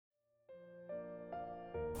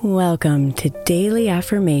Welcome to Daily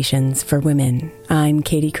Affirmations for Women. I'm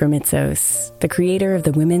Katie Kremitzos, the creator of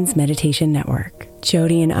the Women's Meditation Network.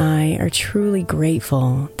 Jody and I are truly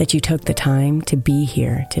grateful that you took the time to be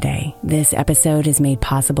here today. This episode is made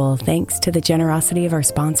possible thanks to the generosity of our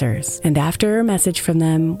sponsors. And after a message from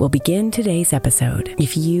them, we'll begin today's episode.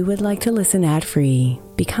 If you would like to listen ad-free,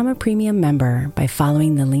 become a premium member by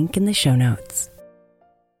following the link in the show notes.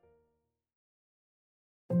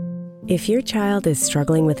 If your child is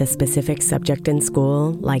struggling with a specific subject in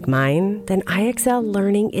school, like mine, then IXL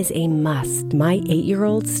learning is a must. My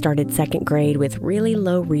 8-year-old started second grade with really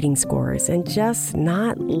low reading scores and just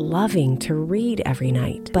not loving to read every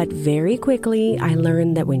night. But very quickly, I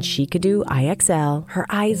learned that when she could do IXL, her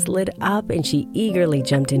eyes lit up and she eagerly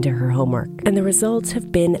jumped into her homework. And the results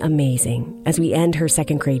have been amazing. As we end her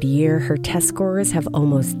second grade year, her test scores have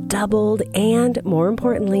almost doubled, and more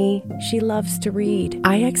importantly, she loves to read.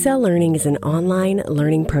 IXL Learning is an online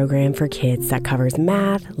learning program for kids that covers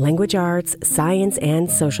math, language arts, science, and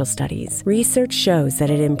social studies. Research shows that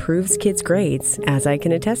it improves kids' grades, as I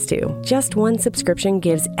can attest to. Just one subscription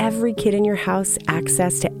gives every kid in your house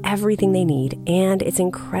access to everything they need, and it's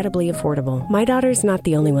incredibly affordable. My daughter's not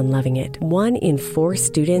the only one loving it. 1 in 4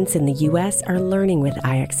 students in the U.S. are learning with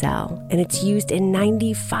IXL, and it's used in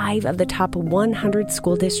 95 of the top 100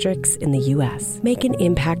 school districts in the U.S. Make an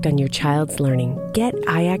impact on your child's learning. Get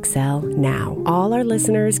IXL now. All our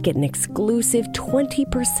listeners get an exclusive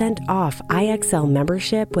 20% off IXL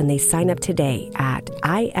membership when they sign up today at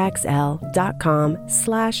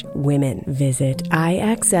IXL.com/women. Visit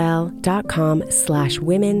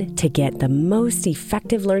IXL.com/women to get the most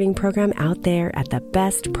effective learning program out there at the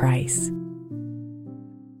best price.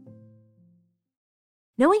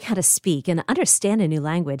 Knowing how to speak and understand a new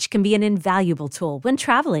language can be an invaluable tool when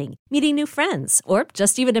traveling, meeting new friends, or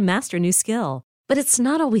just even to master a new skill. But it's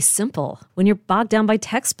not always simple when you're bogged down by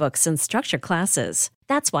textbooks and structured classes.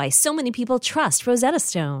 That's why so many people trust Rosetta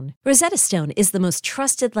Stone. Rosetta Stone is the most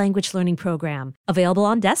trusted language learning program, available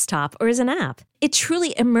on desktop or as an app. It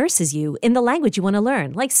truly immerses you in the language you want to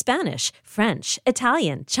learn, like Spanish, French,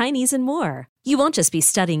 Italian, Chinese, and more. You won't just be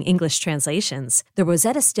studying English translations. The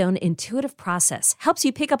Rosetta Stone intuitive process helps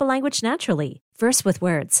you pick up a language naturally, first with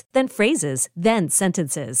words, then phrases, then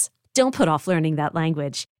sentences. Don't put off learning that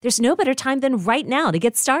language. There's no better time than right now to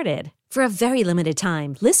get started. For a very limited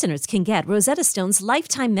time, listeners can get Rosetta Stone's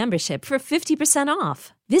lifetime membership for 50%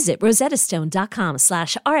 off. Visit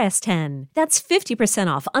rosettastone.com/rs10. That's 50%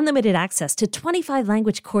 off unlimited access to 25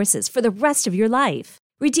 language courses for the rest of your life.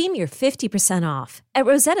 Redeem your 50% off at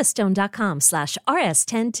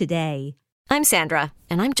rosettastone.com/rs10 today. I'm Sandra,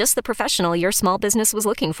 and I'm just the professional your small business was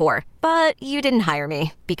looking for. But you didn't hire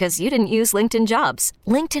me because you didn't use LinkedIn Jobs.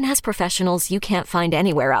 LinkedIn has professionals you can't find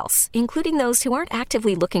anywhere else, including those who aren't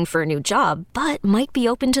actively looking for a new job, but might be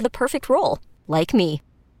open to the perfect role, like me.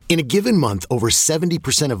 In a given month, over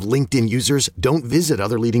 70% of LinkedIn users don't visit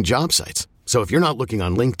other leading job sites. So if you're not looking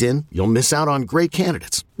on LinkedIn, you'll miss out on great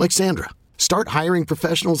candidates like Sandra. Start hiring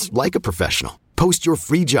professionals like a professional. Post your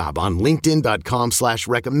free job on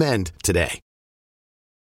linkedin.com/recommend today.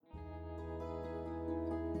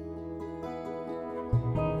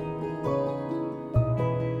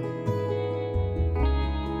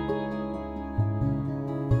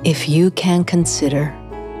 If you can consider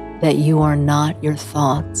that you are not your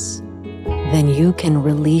thoughts, then you can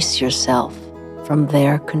release yourself from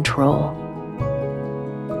their control.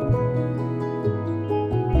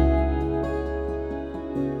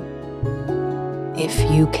 If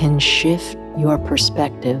you can shift your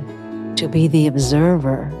perspective to be the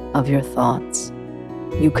observer of your thoughts,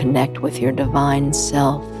 you connect with your divine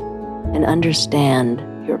self and understand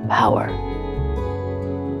your power.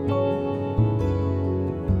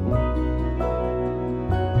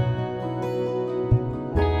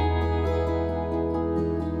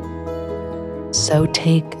 So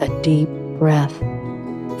take a deep breath,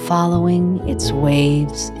 following its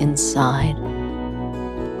waves inside.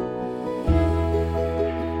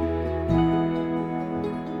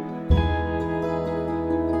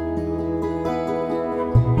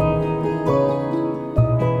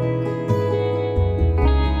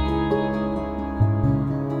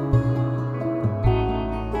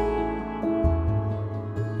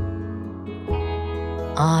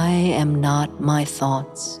 I am not my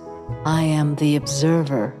thoughts. I am the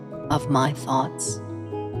observer of my thoughts.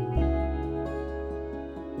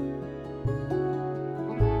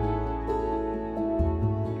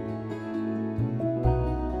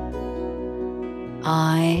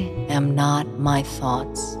 I am not my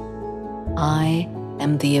thoughts. I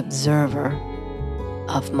am the observer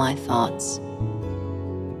of my thoughts.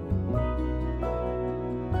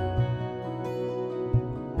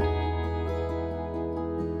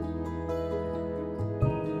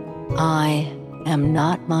 I am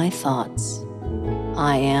not my thoughts.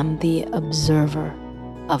 I am the observer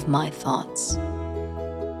of my thoughts.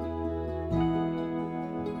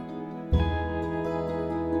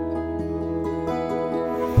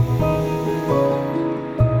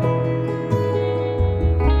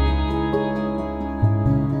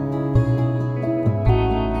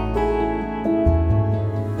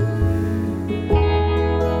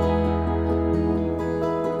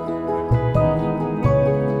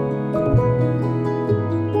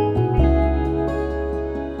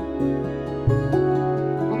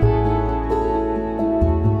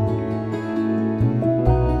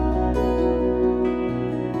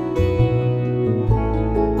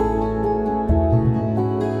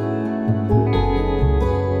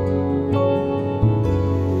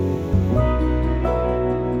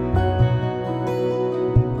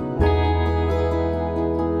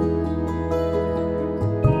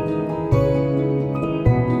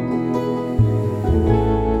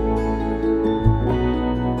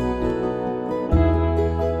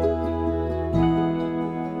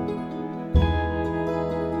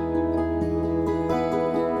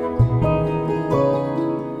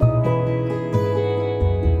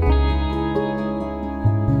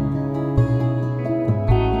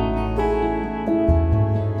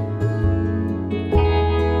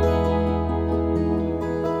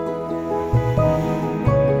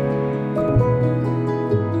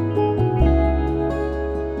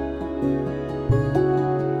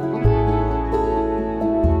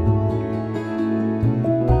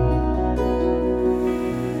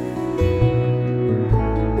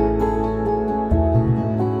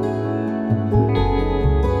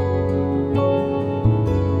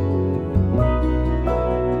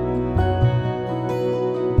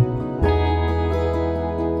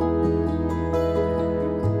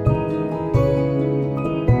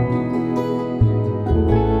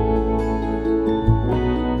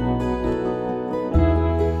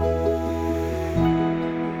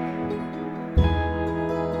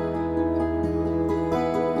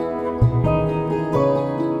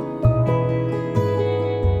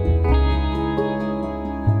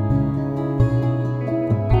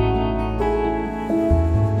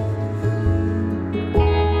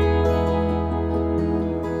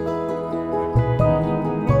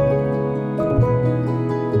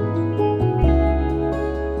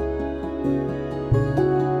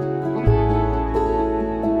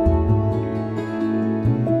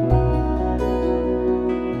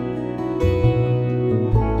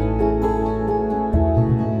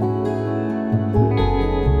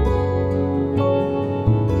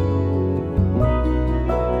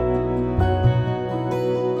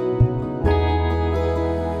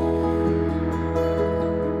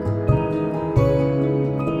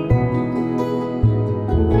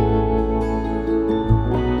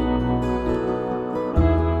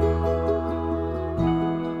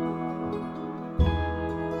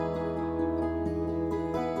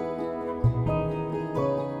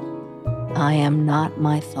 I am not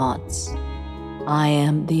my thoughts. I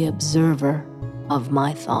am the observer of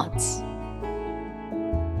my thoughts.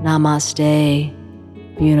 Namaste,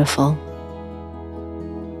 beautiful.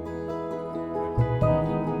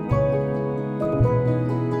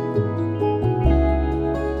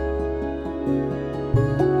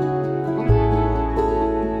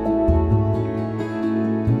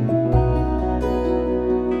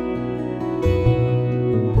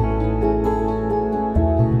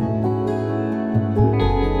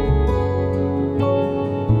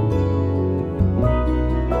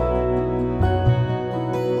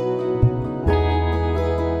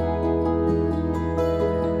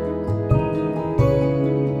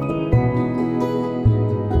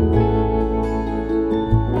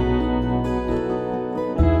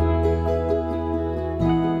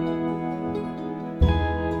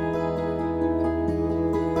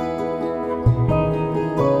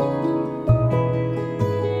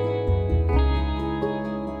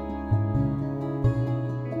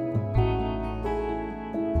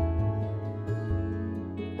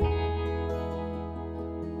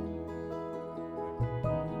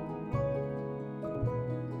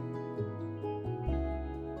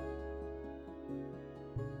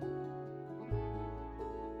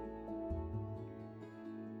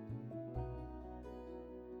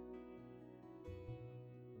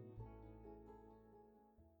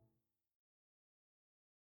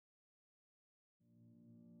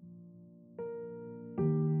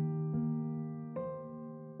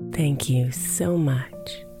 Thank you so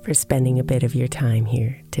much for spending a bit of your time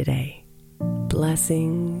here today.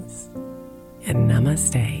 Blessings and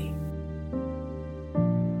namaste.